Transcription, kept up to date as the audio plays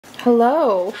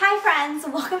Hello. Hi friends,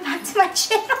 welcome back to my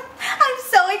channel. I'm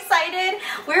so excited.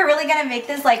 We're really gonna make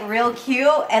this like real cute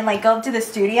and like go up to the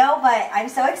studio, but I'm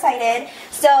so excited.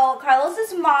 So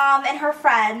Carlos's mom and her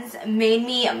friends made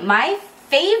me my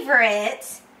favorite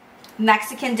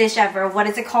Mexican dish ever. What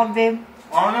is it called, babe?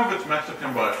 I don't know if it's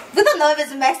Mexican, but We don't know if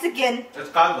it's Mexican. it's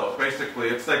caldo, basically.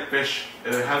 It's like fish.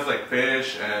 It has like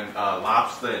fish and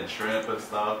lobster and shrimp and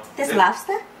stuff. There's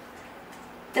lobster?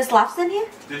 There's lobster in here?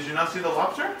 Did you not see the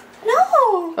lobster?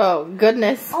 No. Oh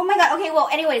goodness. Oh my god. Okay, well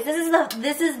anyways, this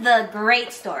is the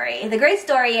great story. The great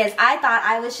story is I thought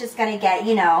I was just gonna get,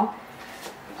 you know,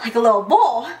 like a little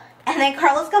bowl. And then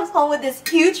Carlos comes home with this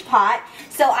huge pot.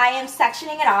 So I am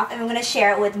sectioning it off and I'm gonna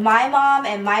share it with my mom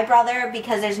and my brother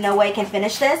because there's no way I can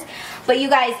finish this. But you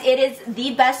guys, it is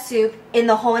the best soup in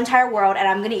the whole entire world and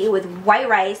I'm gonna eat with white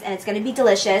rice and it's gonna be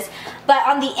delicious. But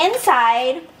on the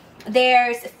inside,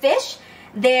 there's fish.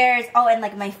 There's, oh, and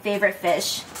like my favorite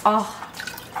fish. Oh,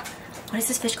 what is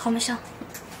this fish called, Michelle?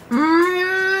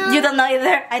 You don't know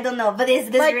either? I don't know, but it's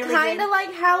this like really kind of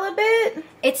like halibut.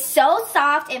 It's so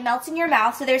soft, it melts in your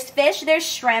mouth. So there's fish, there's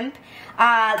shrimp,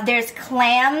 there's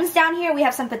clams down here. We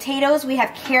have some potatoes, we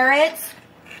have carrots.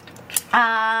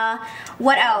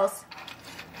 What else?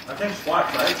 I think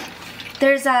squash, right?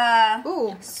 There's a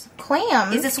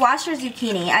Clams. Is it squash or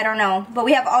zucchini? I don't know. But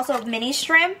we have also mini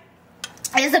shrimp.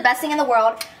 It is the best thing in the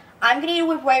world. I'm gonna eat it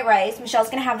with white rice. Michelle's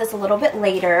gonna have this a little bit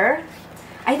later.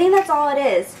 I think that's all it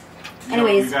is.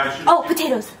 Anyways, oh,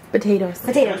 potatoes. Potatoes.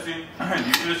 Potatoes. You should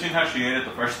have seen how she ate it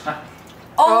the first time.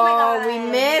 Oh my god. We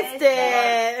missed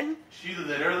it. She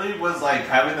literally was like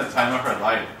having the time of her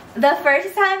life. The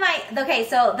first time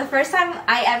the first time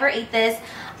I ever ate this,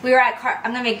 we were at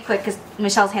I'm gonna make it quick because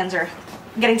Michelle's hands are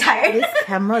getting tired. This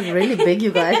camera is really big,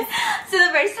 you guys. So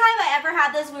the first time I ever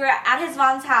had this, we were at his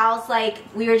mom's house, like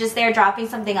we were just there dropping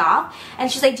something off,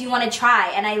 and she's like, do you want to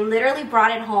try? And I literally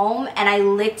brought it home and I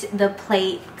licked the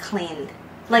plate clean.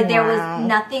 Like there was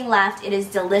nothing left. It is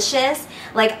delicious.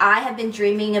 Like I have been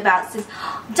dreaming about since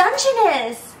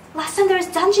Dungeness. Last time there was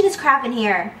Dungeness crab in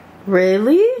here.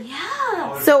 Really?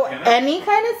 Yeah. So any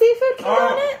kind of seafood came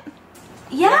on it?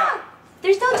 Yeah.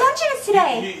 There's no Dungeness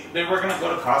today. They were gonna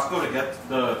go to Costco to get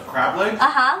the crab legs.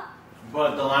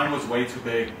 But the line was way too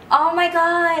big. Oh my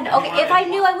god. Okay, if I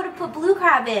knew, I would have put blue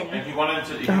crab in. And he wanted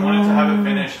to have it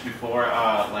finished before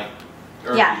like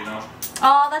early, you know.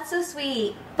 Oh, that's so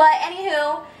sweet. But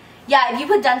anywho, yeah, if you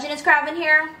put Dungeness crab in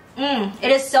here,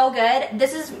 it is so good.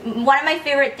 This is one of my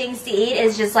favorite things to eat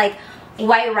is just like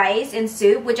white rice and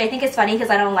soup, which I think is funny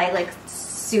because I don't like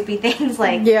soupy things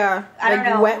like I don't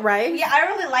know, wet rice. Yeah, I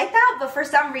don't really like that, but for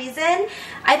some reason,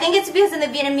 I think it's because in the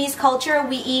Vietnamese culture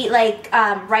we eat like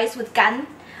rice with gan,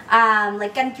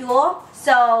 like gan chua.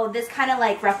 So this kind of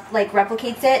like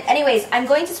replicates it. Anyways, I'm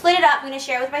going to split it up. I'm going to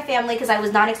share it with my family because I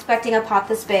was not expecting a pot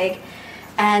this big,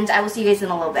 and I will see you guys in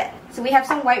a little bit. So we have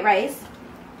some white rice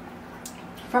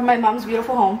from my mom's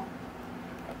beautiful home.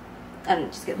 I'm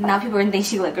just kidding. Now people are gonna think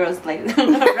she like girls like rice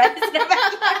in the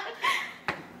backyard.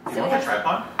 You want a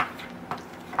tripod?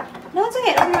 No, it's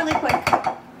okay. It'll be really quick.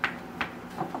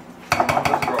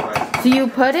 Do you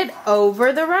put it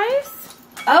over the rice?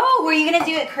 Oh, were you gonna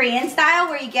do it Korean style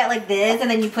where you get like this and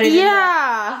then you put it in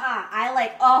I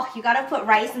like, you gotta put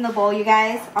rice in the bowl, you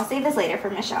guys. I'll save this later for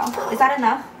Michelle. Is that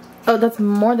enough? Oh, that's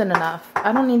more than enough.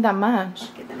 I don't need that much.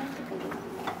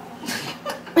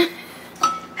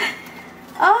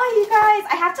 Oh, you guys,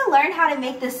 I have to learn how to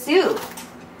make this soup.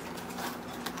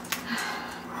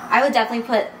 I would definitely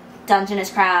put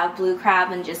Dungeness crab, blue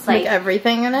crab, and just like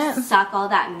everything in it. Suck all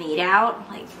that meat out,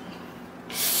 like,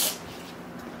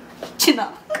 you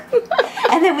know.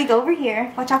 And then we go over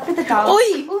here. Watch out for the dogs.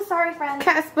 Oh, sorry, friend.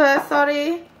 Casper,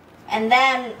 sorry. And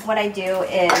then what I do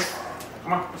is,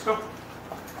 come on, let's go.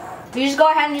 You just go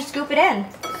ahead and just scoop it in.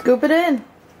 Scoop it in.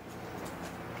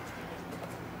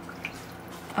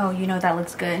 Oh, you know that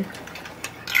looks good.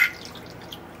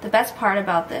 The best part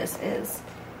about this is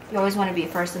you always want to be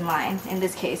first in line. In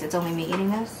this case, it's only me eating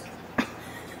this. But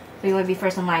you want to be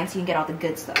first in line so you can get all the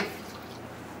good stuff.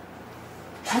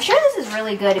 I'm sure this is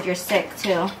really good if you're sick,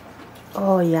 too.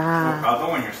 Oh, yeah.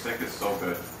 Although when you're sick, it's so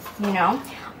good. You know?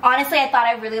 Honestly, I thought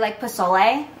I really liked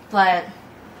pozole, but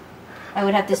I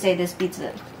would have to say this beats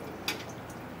it.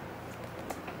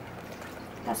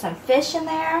 Got some fish in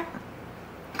there.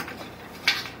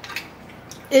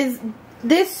 Is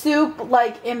this soup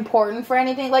like important for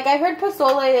anything? Like I heard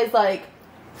pozole is like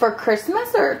for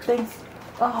Christmas or things,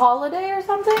 a holiday or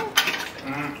something.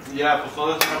 Yeah,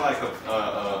 pozole is kind of like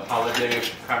a holiday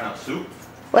kind of soup.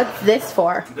 What's this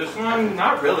for? This one,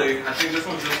 not really. I think this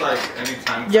one's just like any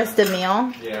time. Just a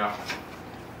meal? Yeah.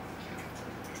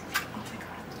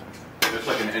 It's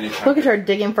like in any package. Look at her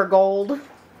digging for gold.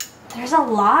 There's a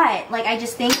lot. Like, I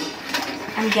just think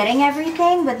I'm getting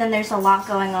everything, but then there's a lot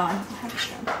going on.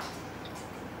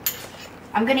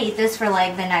 I'm gonna eat this for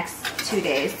like the next 2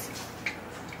 days.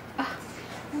 Oh,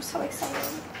 I'm so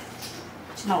excited.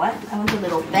 You know what? I want a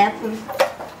little pepper.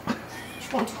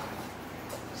 Just a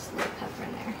little pepper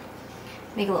in there.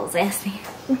 Make it a little zesty.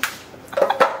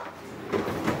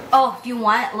 Oh, if you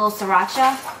want a little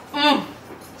sriracha,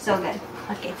 so good.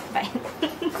 Okay, bye.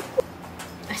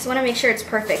 I just want to make sure it's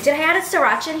perfect. Did I add a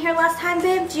sriracha in here last time,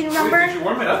 babe? Do you remember? Wait, did you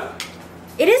warm it up?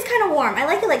 It is kind of warm. I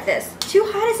like it like this. Too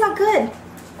hot is not good.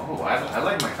 Oh, I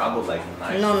like my caldo like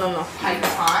nice. No. Like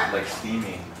hot? Like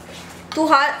steamy. Too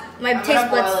hot. My I'm taste gonna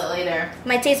boil buds. it later.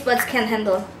 My taste buds can't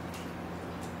handle.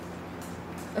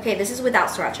 Okay, this is without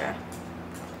sriracha.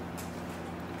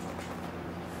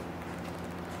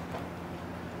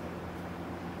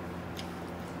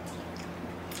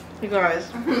 You guys,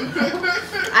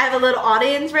 I have a little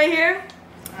audience right here.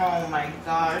 Oh my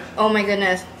gosh. Oh my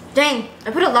goodness. Dang, I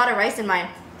put a lot of rice in mine.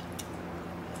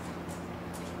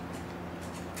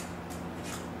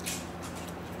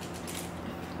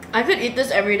 I could eat this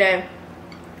every day.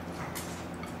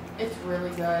 It's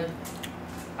really good.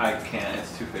 I can't.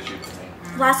 It's too fishy for me.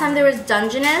 Last time there was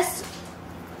Dungeness,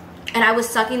 and I was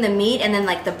sucking the meat, and then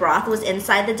like the broth was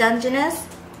inside the Dungeness.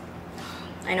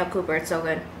 I know, Cooper, it's so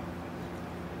good.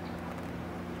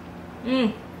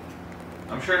 I'm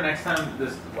sure next time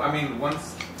this. I mean,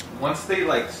 once they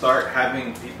like start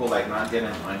having people like not get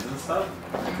in lines and stuff,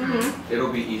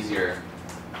 it'll be easier.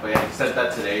 But yeah, he said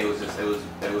that today. It was just it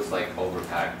was like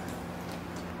overpacked.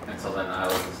 And so then I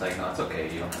was just like, no, it's okay.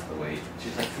 You don't have to wait.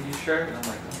 She's like, are you sure? And I'm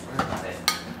like, don't worry about it.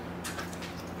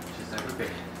 She's like,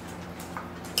 okay.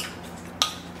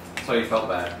 So he felt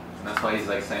bad. And that's why he's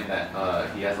like saying that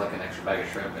he has like an extra bag of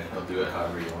shrimp and he'll do it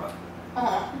however you want.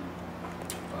 Oh.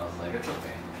 I was like, it's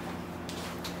okay.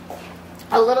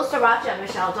 A little sriracha,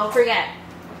 Michelle, don't forget.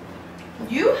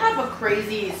 You have a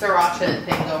crazy sriracha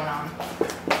thing going on.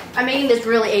 I'm making this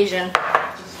really Asian. I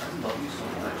love you so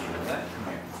much. You know that? Come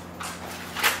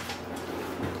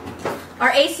here.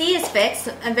 Our AC is fixed.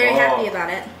 I'm very happy about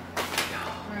it.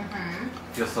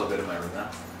 Feels so good in my room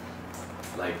now.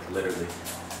 Like, literally.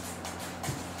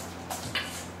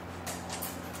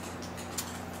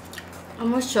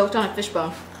 Almost choked on a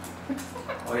fishbone.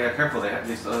 Oh yeah, careful.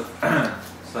 They still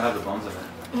have the bones in it.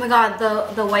 Oh my god,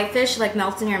 the whitefish like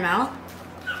melts in your mouth.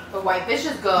 The whitefish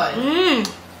is good.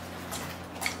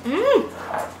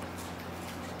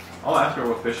 I'll ask her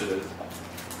what fish it is.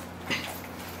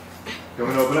 You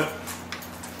want me to open it?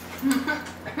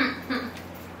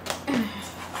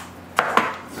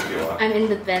 It took you a while. I'm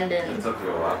independent. It took you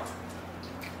a while.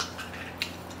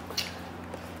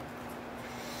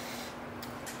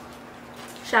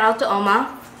 Shout out to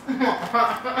Oma.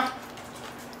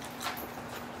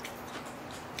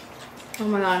 Oh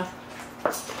my god.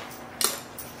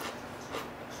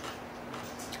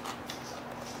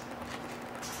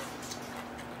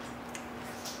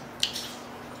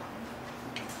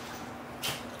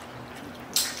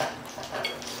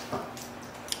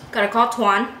 Gotta call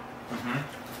Tuan.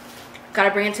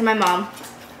 Gotta bring it to my mom.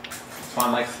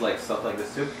 Swan likes like stuff like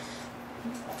this too.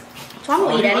 Tuan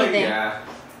will eat anything. Yeah.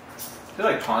 I feel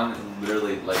like Tuan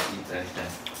literally like eats anything.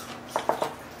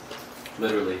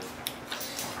 Literally.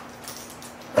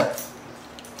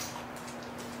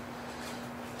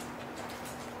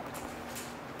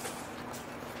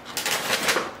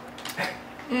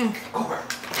 Over.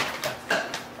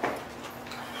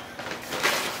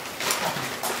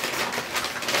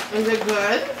 Is it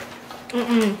good?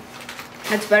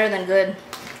 It's better than good.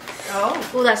 Oh.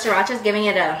 Ooh, that sriracha's giving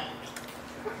it a...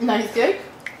 Nice kick.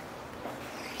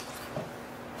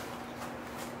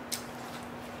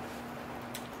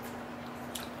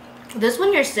 This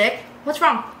when you're sick? What's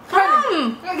wrong?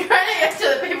 I'm trying to get to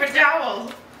the paper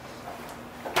towels.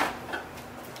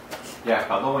 Yeah,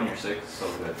 caldo when you're sick is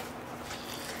so good.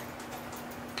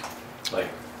 Like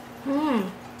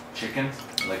chicken,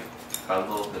 like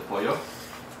caldo de pollo.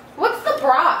 What's the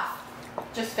broth?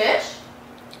 Just fish?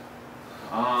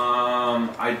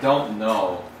 I don't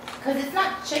know. Cause it's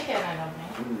not chicken, I don't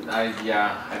think.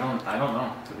 I don't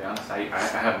know, to be honest. I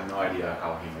have no idea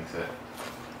how he makes it.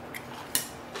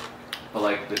 But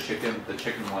like the chicken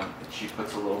one, she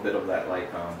puts a little bit of that like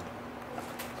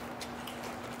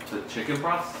the chicken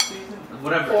broth season,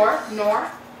 whatever. Nor.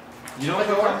 You know what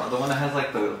I'm talking about? The one that has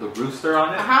like the rooster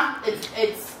on it.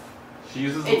 It's She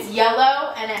uses. It's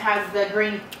yellow and it has the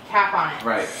green cap on it.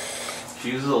 Right.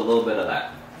 She uses a little bit of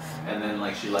that, and then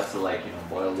like she lets it like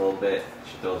boil a little bit.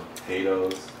 She throws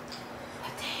potatoes.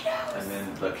 And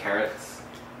then the carrots,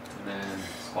 and then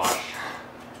squash.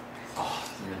 Oh,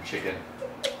 and then chicken.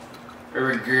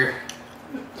 Very good.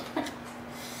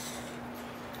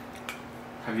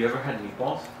 Have you ever had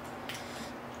meatballs?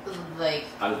 Like,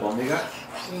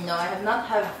 Albóndigas? no, I have not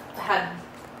had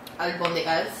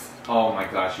albóndigas. Oh my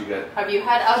gosh, you guys! Have you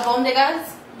had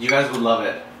albóndigas? You guys would love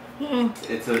it. Mm-mm.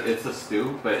 It's a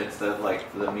stew, but instead of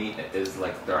like the meat is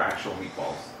like their actual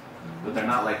meatballs, but they're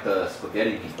not like the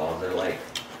spaghetti meatballs. They're like,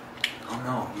 oh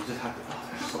no, you just have to. Oh,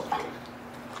 they're so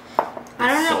good.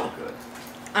 I don't know. So good.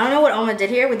 I don't know what Oma did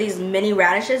here with these mini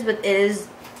radishes, but it is.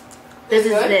 This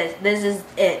is good? this. This is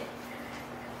it.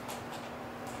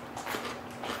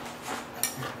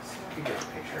 See if I can get a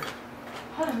picture.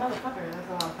 Holy motherfucker, that's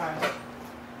a lot of fire.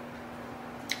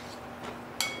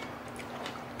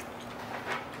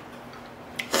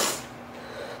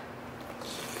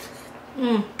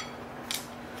 Mm.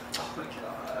 Oh my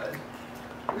god,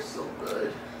 they're so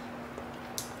good.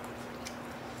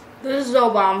 This is so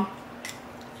bomb.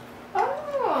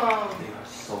 Oh, They are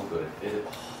so good.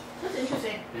 that's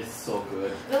interesting. It's so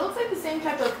good. It looks like the same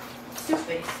type of soup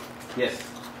base. Yes.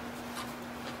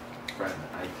 Friend,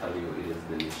 I tell you, it is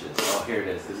delicious. Oh, here it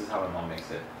is. This is how my mom makes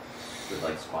it. With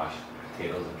like squash,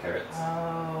 potatoes, and carrots.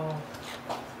 Oh,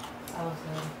 that was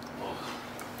good. Oh.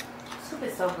 Soup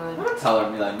is so I'm good. gonna tell her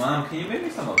and be like, Mom, can you make me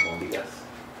some albóndigas?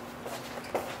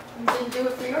 You didn't do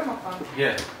it for your mukbang.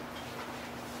 Yeah.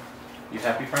 You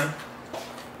happy, friend?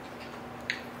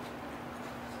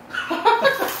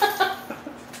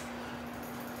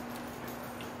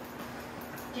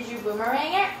 Did you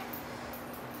boomerang it?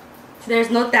 There's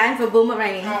no time for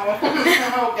boomeranging.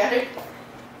 Oh, okay.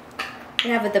 We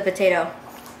have with the potato.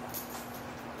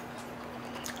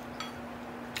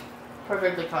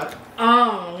 Perfectly cooked.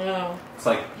 Oh no. It's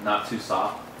like not too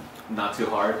soft, not too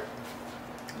hard.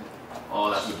 Oh,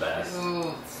 that's the best.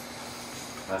 Ooh.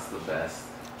 That's the best.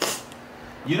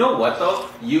 You know what though?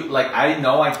 You like I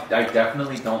know I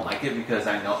definitely don't like it because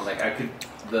I know like I could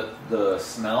the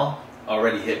smell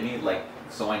already hit me like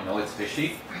so I know it's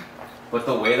fishy. But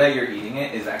the way that you're eating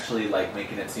it is actually like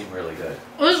making it seem really good.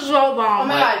 This is so Oh bomb.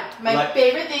 my Like- god, my like-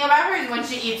 favorite thing about her is when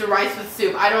she eats rice with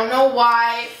soup. I don't know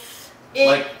why it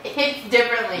Like- hits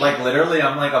differently. Like literally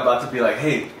I'm like about to be like,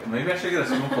 hey, maybe I should get a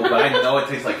spoonful, but I know it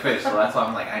tastes like fish, so that's why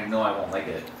I'm like, I know I won't like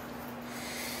it.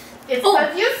 It's Oh.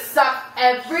 because you suck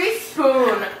every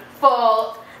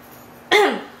spoonful.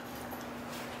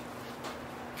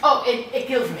 Oh, it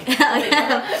kills me.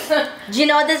 Do you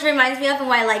know what this reminds me of and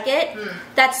why I like it? Mm.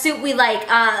 That soup we like,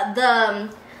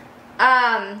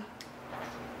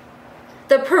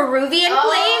 the Peruvian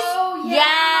place. Oh, yeah.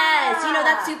 Yes, you know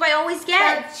that soup I always get.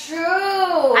 That's true.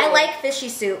 I like fishy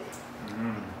soup.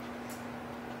 Mm.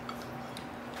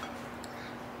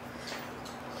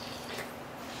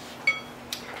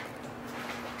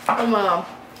 Oh my god.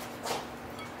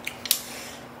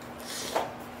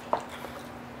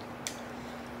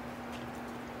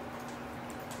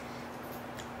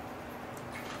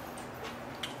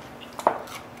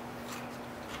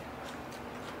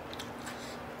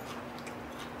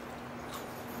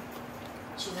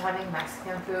 She's having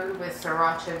Mexican food with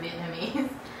sriracha Vietnamese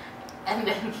and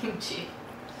then kimchi.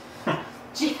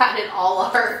 She had it all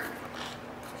her.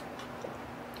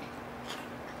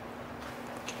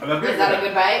 That'd be Is that a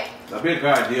good bite? That'd be a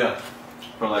good idea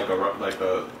for like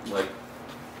a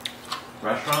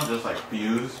restaurant, just like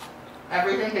fuse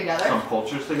Everything together? some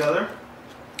cultures together.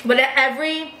 But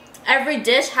every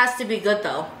dish has to be good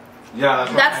though.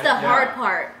 Yeah, That's the hard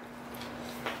part.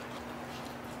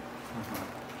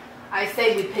 I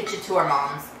say we pitch it to our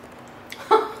moms.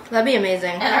 That'd be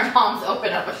amazing. And our moms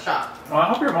open up a shop. Well, I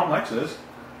hope your mom likes this.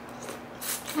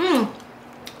 Mm.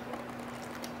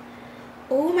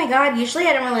 Oh my god, usually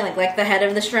I don't really like the head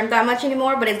of the shrimp that much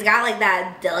anymore, but it's got like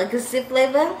that delicacy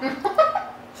flavor.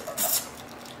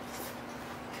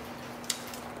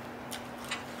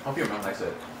 Hope your mom likes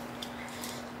it.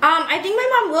 I think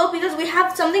my mom will because we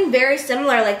have something very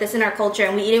similar like this in our culture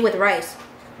and we eat it with rice.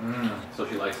 So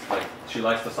she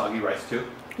likes the soggy rice too.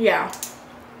 Yeah.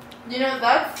 You know,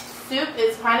 that soup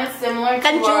is kind of similar to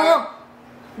Kanjulo. our...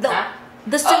 The, Huh?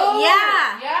 the soup, Oh,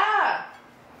 yeah. Yeah.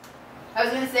 I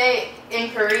was going to say, in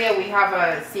Korea, we have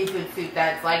a seafood soup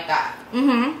that's like that.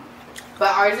 Mm-hmm. But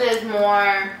ours is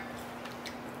more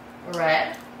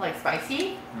red, like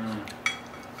spicy.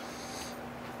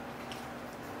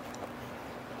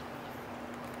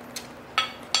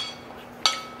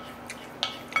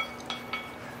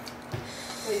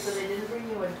 Wait, so they didn't bring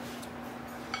you a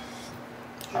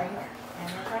drink and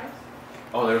a fries?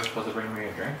 Oh, they were supposed to bring me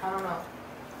a drink? I don't know.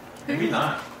 Maybe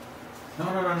not. No,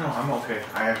 I'm okay.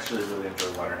 I actually really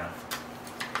enjoy water now.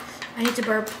 I need to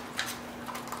burp.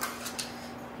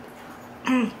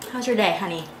 How's your day,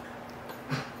 honey?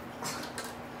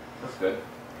 good.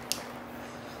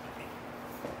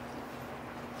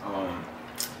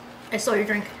 I stole your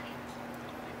drink.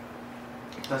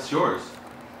 That's yours.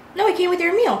 No, it came with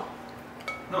your meal.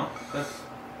 No, that's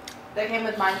That came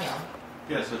with my meal.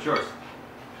 yeah, so it's yours.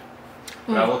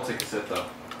 But I will take a sip though.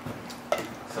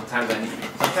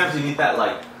 Sometimes you need that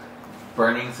like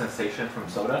burning sensation from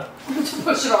soda. Just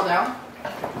push it all down.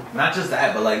 Not just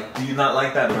that, but like, do you not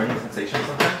like that burning sensation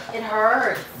sometimes? It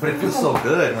hurts. But it feels so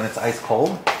good when it's ice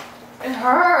cold. It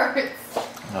hurts.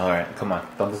 All right, come on,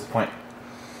 don't disappoint.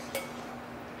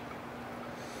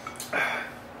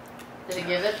 Did it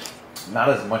give it? Not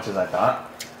as much as I thought.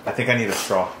 I think I need a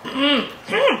straw.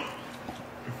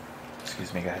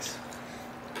 Excuse me, guys.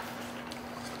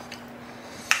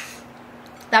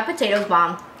 That potato's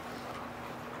bomb.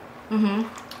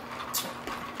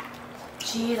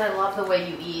 Jeez, I love the way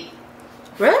you eat.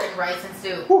 Really? And rice and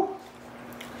soup. Woo.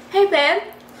 Hey, babe.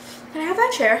 Can I have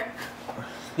that chair?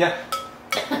 Yeah.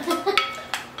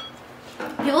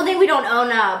 People think we don't own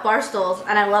bar stools,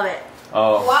 and I love it.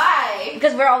 Oh. Why?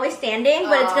 Because we're always standing,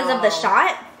 but it's because of the Oh.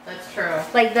 shot. That's true.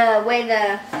 Like the way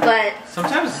but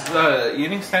Sometimes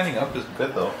eating standing up is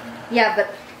good though. yeah,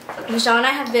 but Michelle and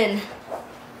I have been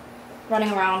running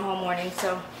around all morning,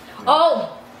 so.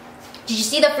 Oh! Did you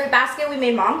see the fruit basket we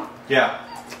made Mom? Yeah.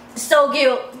 So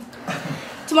cute.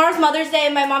 Tomorrow's Mother's Day,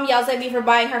 and my mom yells at me for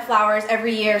buying her flowers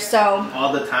every year, so.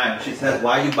 All the time. She says,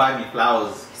 "Why you buy me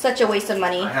flowers? Such a waste of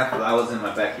money. I have flowers in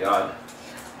my backyard."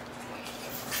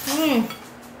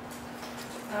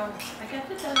 Oh, I guess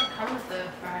it doesn't come with the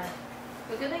fries.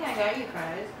 But good thing I got you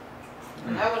fries.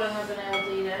 I wouldn't have been able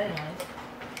to eat it anyway.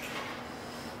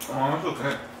 Oh, it's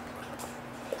okay.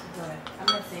 Good. I'm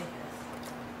gonna save this.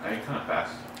 I ate kind of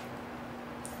fast.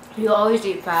 You always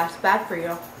eat fast. Bad for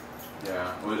you.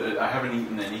 Yeah. Well, I haven't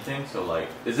eaten anything, so like,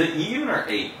 is it eaten or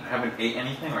ate? I haven't ate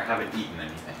anything or haven't eaten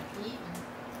anything.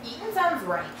 Eaten sounds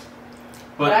right.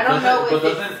 But I don't know if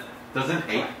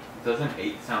doesn't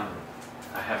ate sound?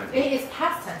 I haven't. It is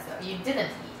past tense though. You didn't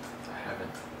eat. I haven't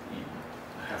eaten.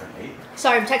 I haven't ate.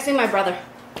 Sorry, I'm texting my brother.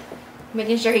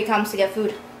 Making sure he comes to get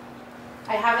food.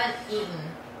 I haven't eaten.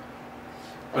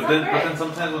 But then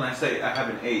sometimes when I say I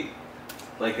haven't ate,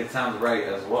 like it sounds right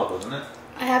as well, doesn't it?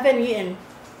 I haven't eaten.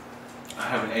 I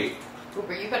haven't ate.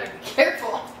 Cooper, you better be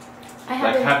careful. I Like,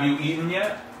 haven't. have you eaten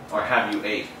yet, or have you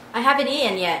ate? I haven't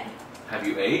eaten yet. Have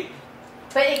you ate?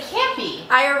 But it can't be.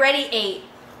 I already ate.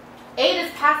 Ate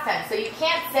is past tense, so you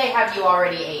can't say have you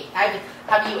already ate.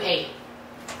 Have you ate?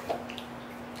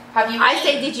 Have you? I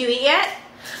say, did you eat yet?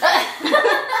 I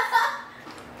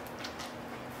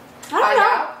don't Find know.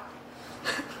 out.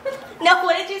 No,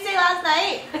 what did you say last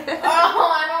night?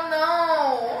 Oh, I don't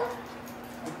know.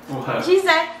 What? She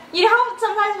said, you know how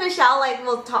sometimes Michelle like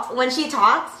will talk when she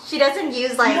talks, she doesn't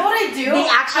use like You know what I do? the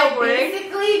actual I word.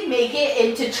 basically make it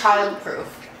into childproof.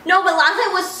 No, but last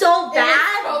night was so It was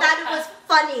bad so that bad. it was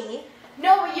funny.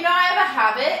 No, but you know I have a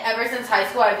habit ever since high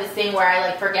school. I have this thing where I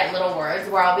like forget little words.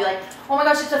 Where I'll be like, oh my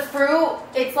gosh, it's a fruit.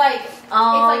 It's like it's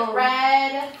like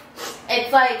red.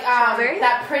 It's like Strawberry?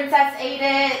 that princess ate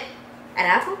it. An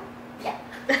apple? Yeah.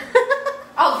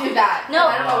 I'll do that. No,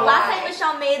 I don't know last why. night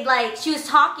Michelle made like, she was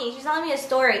talking, she was telling me a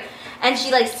story, and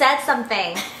she like said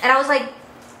something, and I was like,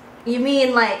 you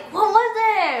mean like, what was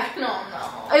it? I don't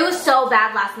know. It was so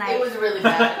bad last night. It was really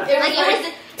bad. It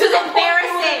was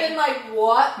embarrassing. Been like,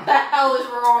 what the hell is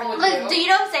wrong with Like, you? do you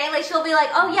know what I'm saying? Like, she'll be like,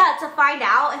 oh yeah, to find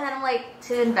out, and then I'm like,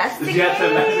 to investigate? Yeah, to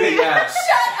investigate, yeah.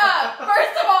 Shut up!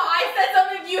 First of all, I said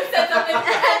something, you said something,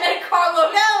 and then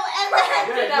Carlos No, and then,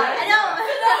 corrected us. I know.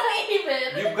 Not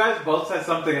even. You guys both said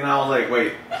something, and I was like,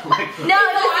 wait. Like, No,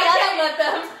 it was I the other. can't let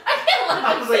them. I can't let I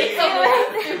them was say like,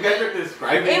 something. you guys are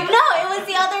describing. No, it was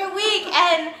the other week,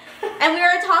 and we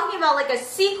were talking about like a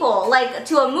sequel, like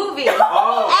to a movie.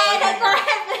 Oh. And I thought,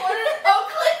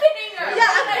 Cliffhanger.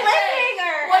 yeah, a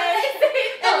cliffhanger. What did I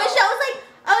say? And Michelle was like,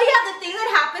 oh yeah, the thing that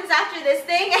happens after this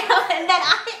thing, and then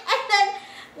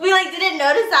we like didn't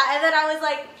notice that, and then I was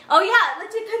like, oh yeah, like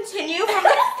to continue from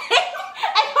this thing,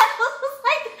 and Carlos was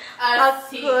like, A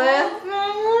sequel?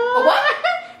 cliffhanger. What?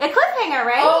 A cliffhanger,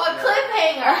 right? Oh, a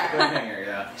cliffhanger. Cliffhanger,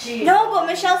 yeah. Jeez. No, but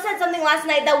Michelle said something last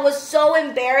night that was so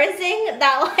embarrassing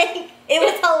that like it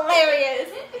was hilarious.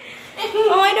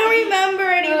 Oh, I don't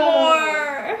remember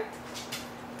anymore.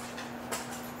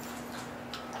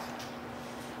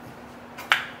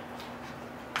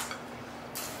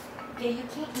 Yeah, you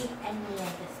can't eat any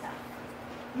of this stuff.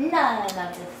 None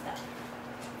of this stuff.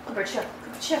 Cooper, chill.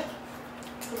 Cooper, chill.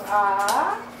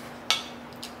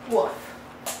 Woof.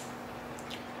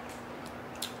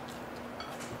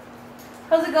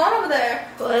 How's it going over there?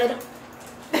 Good.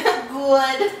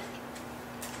 Good.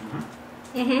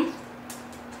 Mhm.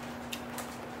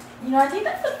 You know, I think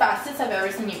that's the fastest I've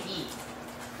ever seen you eat.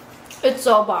 It's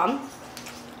so bomb.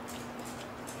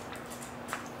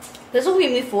 This will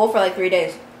keep me full for like 3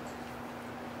 days.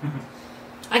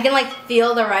 I can like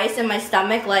feel the rice in my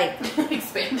stomach like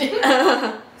Expanding?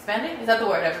 Expanding? Is that the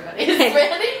word, everybody?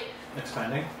 Expanding?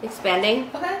 Expanding. expanding.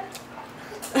 Okay.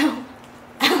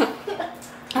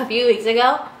 A few weeks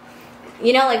ago,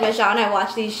 you know, like Michelle and I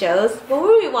watch these shows. What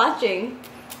were we watching?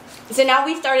 So now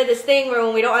we started this thing where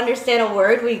when we don't understand a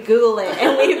word, we Google it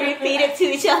and we repeat it to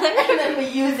each other. And then we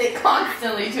use it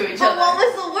constantly to each But other. what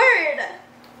was the word?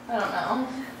 I don't know.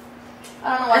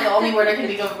 I don't know why the only word I can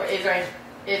think of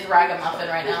is ragamuffin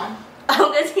right now.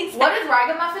 Oh, does he say What does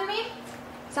ragamuffin mean?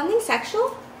 something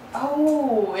sexual?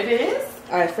 Oh, it is?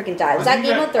 Oh, I freaking died. Was I that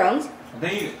think Game of Thrones?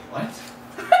 What?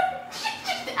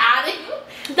 Just adding.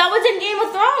 That was in Game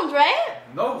of Thrones, right?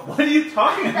 No, what are you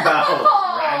talking about?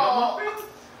 Ragamuffin?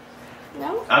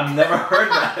 No. I've never heard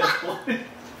that.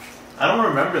 I don't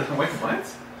remember that. Wait,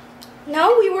 what?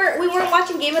 No, we weren't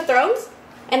watching Game of Thrones,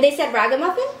 and they said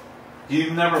ragamuffin.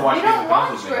 You've never watched We Game don't of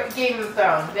watch Thrones with me. Game of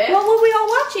Thrones, bitch. What were we all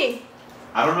watching?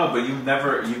 I don't know, but you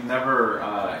never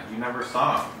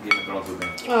saw Game of Thrones with me.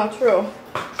 Oh, true.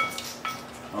 I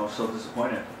was so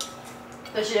disappointed.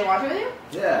 So she didn't watch it with you?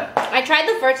 Yeah. I tried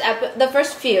the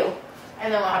first few,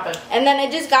 And then what happened? and then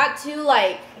it just got too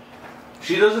like.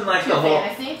 She doesn't like Too the whole.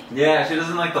 fantasy? Yeah, she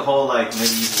doesn't like the whole like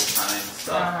medieval time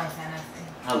stuff. Oh, fantasy.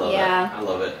 I love Yeah. it. I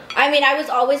love it. I mean, I was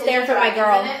always Is there it for my dragons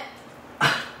girl. in it?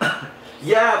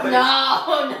 Yeah, but No,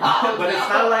 but it's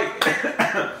not like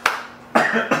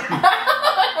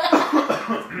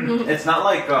it's not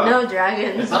like No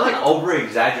dragons. it's not like over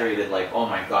exaggerated. Like, oh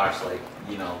my gosh, like,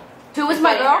 you know, Who was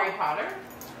my Like girl? Harry Potter?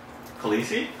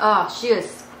 Khaleesi. Oh, she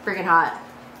was freaking hot.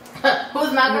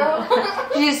 Who's my girl?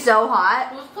 She was so hot.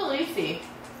 Who's Khaleesi?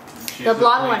 She's The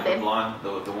blonde queen, one, babe.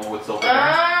 The blonde, the one with silver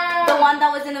hair. The one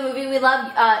that was in the movie we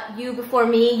loved, You Before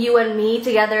Me, You and Me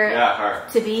together Yeah, her.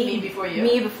 to be Me Before You.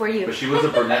 Me Before You. But she was a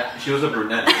brunette. She was a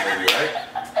brunette in the movie,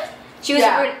 right? She was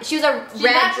Yeah. she was a She's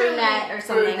red naturally brunette or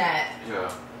something. Brunette.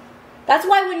 Yeah. That's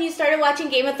why when you started watching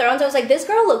Game of Thrones, I was like, this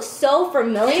girl looks so Did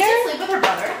familiar. she sleep with her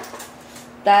brother?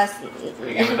 That's The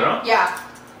Game of Thrones? Yeah.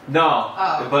 No,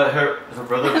 Oh. but her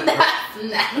brother That's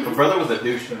next. her brother was a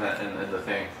douche in the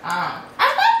thing. I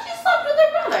thought she slept with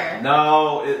her brother.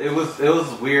 No, it was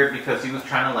weird because he was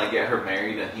trying to like get her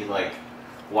married and he like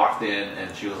walked in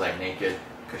and she was like naked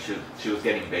because she was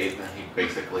getting bathed and he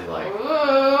basically like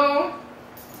Ooh.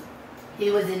 He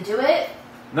was into it?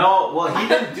 no, well he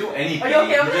didn't do anything. Are you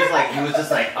okay he over was just there? like he was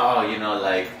just like, oh, you know,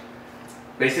 like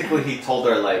basically he told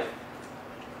her like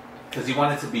because he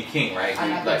wanted to be king, right? On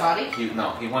He, that like, body?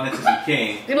 he wanted to be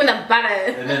king. Give me the butter.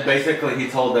 And then basically he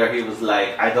told her, he was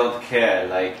like, I don't care,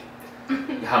 like,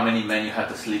 how many men you have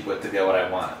to sleep with to get what I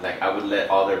want. Like, I would let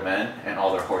all their men and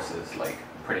all their horses, like,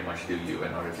 pretty much do you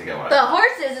in order to get what The I want.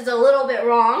 horses is a little bit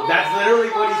wrong. That's literally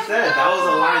what he said. That was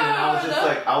a line, and I was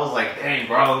just like, dang,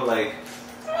 bro, like.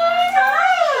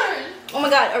 Oh my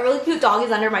god, a really cute dog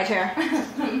is under my chair.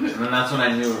 And then that's when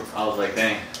I knew, I was like,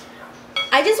 dang.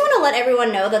 I just want to let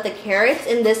everyone know that the carrots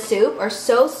in this soup are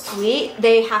so sweet,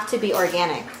 they have to be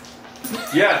organic.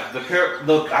 Yeah, the carrot.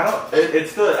 Look,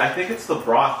 I think it's the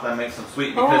broth that makes them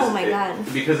sweet. Oh Because my God.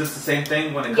 Because it's the same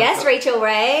thing when it comes Yes, to. Rachel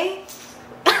Ray.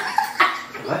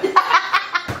 What?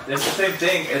 It's the same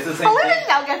thing. It's the same Only thing.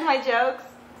 Michelle gets my jokes.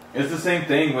 It's the same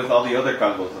thing with all the other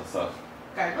caldos and stuff.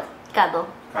 Caldo? Caldo.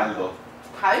 Caldo.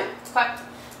 How?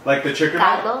 Like the chicken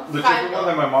Caldo? one? The chicken one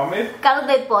that my mom made? Caldo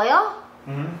de pollo?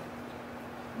 Mm-hmm.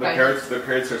 The Caldo.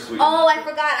 carrots are sweet. Oh, I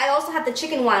forgot. I also have the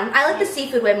chicken one. I like the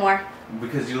seafood way more.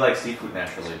 Because you like seafood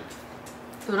naturally.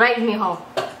 Right, mijo.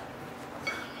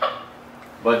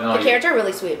 But no, The carrots are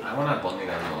really sweet. I want albondigas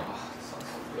though. Oh, that sounds so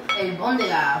good. El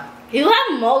bondiga. You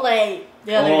had mole the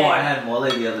other day. I had mole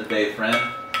the other day, friend.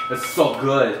 It's so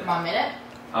good. Mom made it?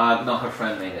 No, her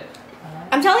friend made it.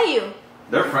 I'm telling you,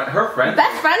 Her friends.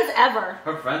 best friends ever.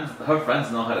 Her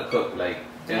friends know how to cook. Like,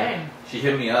 Dang. she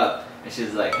hit me up and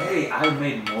she's like, "Hey, I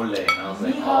made mole," and I was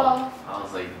like, Mijo. "Oh," I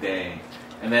was like, "Dang."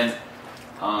 And then,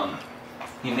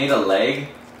 he made a leg.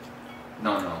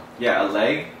 No, yeah, a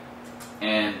leg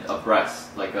and a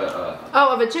breast, like a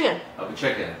Oh, of a chicken. of a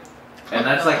chicken. And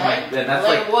that's like my, and that's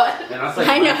Like like, what? and that's like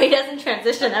I know my- he doesn't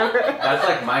transition ever. That's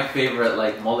like my favorite,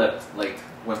 like mole, like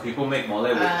when people make mole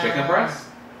with chicken breast.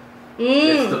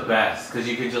 It's the best because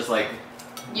you can just like,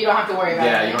 You don't have to worry about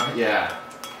yeah, it. you don't, yeah,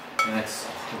 and it was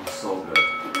so good.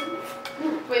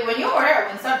 Wait, when you order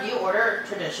Wingstop, do you order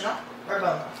traditional or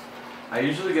boneless? I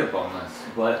usually get boneless,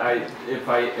 but if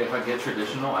I get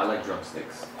traditional, I like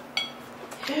drumsticks.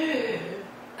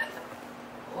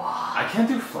 I can't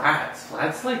do flats.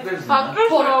 Flats like there's Fuck nothing.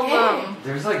 yourself.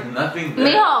 There's like nothing there.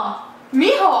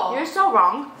 Mijo, you're so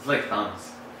wrong. It's like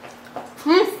thumbs.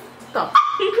 Stop.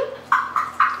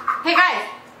 Hey guys.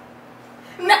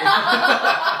 No.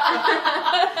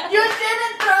 You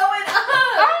didn't throw it up.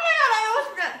 Oh my god, I almost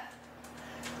forgot.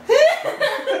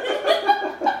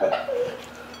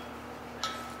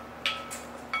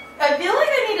 I feel like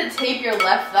I need to tape your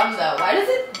left thumb though. Why does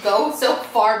it go so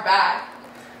far back?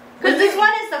 Because this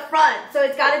one is the front, so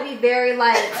it's got to be very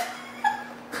like.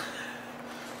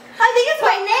 I think it's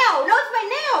my nail. No, it's my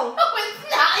nail. No, it's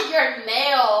not your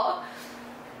nail.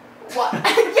 What?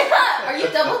 Yeah. Are you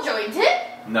double jointed?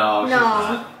 No, she's No.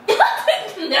 not.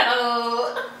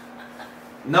 No.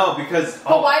 No, because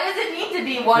But why does it need to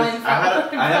be one in front?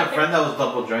 I had a friend that was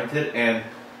double jointed, and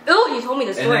Ooh, you told me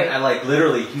the and story. then I like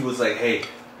literally he was like, "Hey,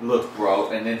 look, bro,"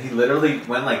 and then he literally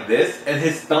went like this, and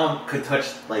his thumb could touch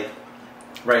like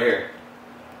right here.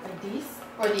 Like these?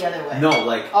 Or the other way? No,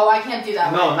 like Oh, I can't do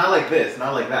that way. no, not like this,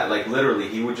 not like that. Like literally,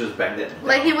 he would just bend it. Down.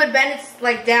 Like he would bend it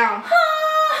like down.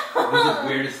 It was the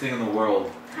weirdest thing in the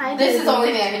world. Hi, This is baby. the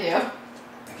only thing I can do.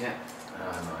 I can't. No,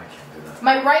 I can't do that.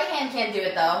 My right hand can't do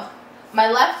it though. My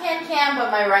left hand can,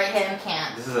 but my right hand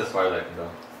can't. This is as far as I can go.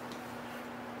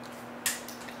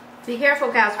 Be careful,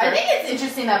 Casper. I think it's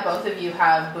interesting that both of you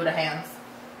have Buddha hands.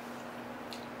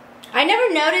 I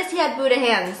never noticed he had Buddha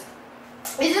hands.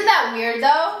 Isn't that weird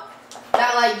though?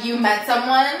 That like you met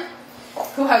someone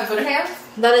who has Buddha hands?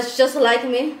 That is just like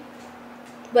me,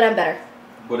 but I'm better.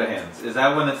 Buddha hands. Is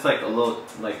that when it's like a little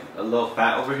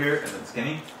fat over here and then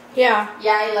skinny? Yeah.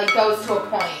 Yeah, it like goes to a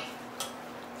point.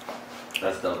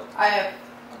 That's dope. I have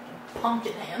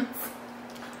pumpkin hands.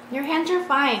 Your hands are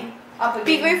fine. Up again.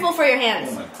 Be grateful for your Oh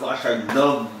hands. my gosh, I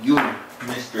love you,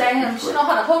 Mr. Damn, she know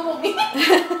how to humble me.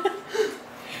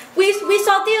 we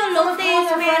saw the Someone's calling elotes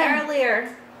her man friend.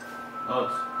 earlier. Oh,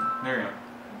 it's Miriam.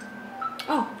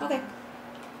 Oh, okay.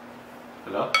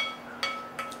 Hello?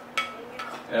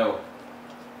 Ew.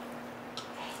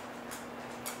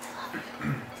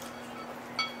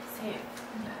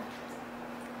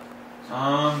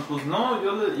 Pues no,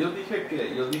 yo dije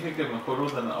que mejor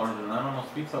ordenáramos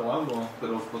pizza o algo,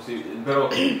 pero pues sí, pero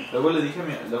luego le dije a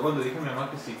mi mamá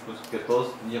que sí, pues que todos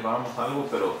lleváramos algo,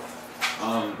 pero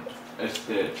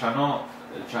Chano,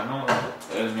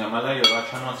 mi mamá le ayudó a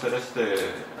Chano a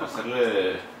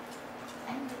hacerle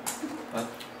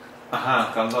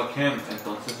caldo a Kim,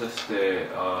 entonces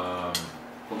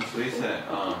 ¿cómo se dice?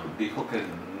 Dijo que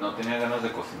no tenía ganas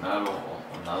de cocinar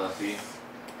o nada así.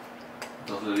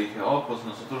 Entonces le dije, oh, pues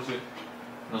nosotros sí,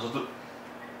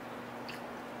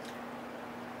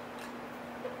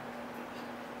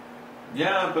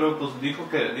 ya, pero pues dijo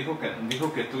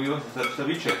que tú ibas a hacer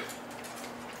ceviche.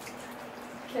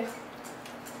 Okay.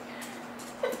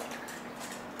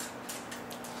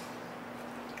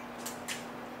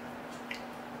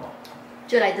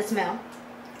 Do you like the smell?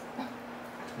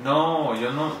 No, yo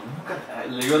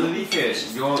le dije,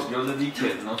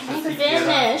 no sé si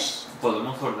Finish.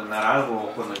 podemos ordenar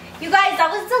algo cuando. You guys, that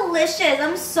was delicious.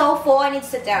 I'm so full. I need to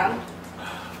sit down.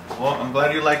 Well, I'm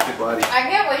glad you liked it, buddy. I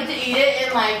can't wait to eat it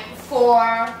in like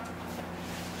 4,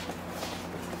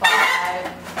 5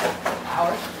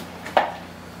 hours.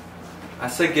 I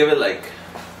said give it like.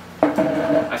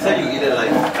 I said you eat it like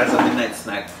as a midnight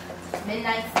snack.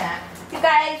 Midnight snack. You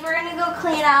guys, we're gonna go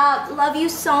clean up. Love you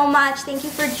so much. Thank you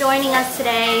for joining us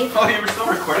today. Oh, you were still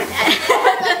recording? I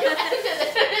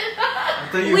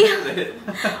thought you did it.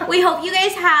 We hope you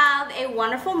guys have a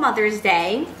wonderful Mother's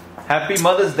Day. Happy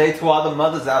Mother's Day to all the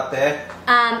mothers out there.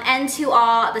 And to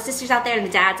all the sisters out there and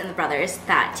the dads and the brothers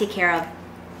that take care of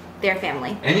their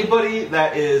family. Anybody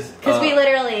that is Because we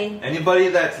literally... anybody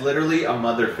that's literally a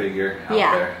mother figure out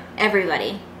there.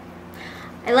 Everybody.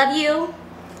 I love you.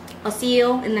 I'll see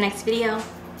you in the next video.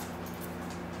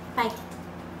 Bye.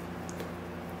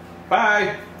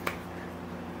 Bye.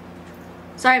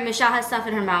 Sorry, Michelle has stuff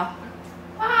in her mouth.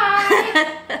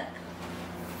 Bye.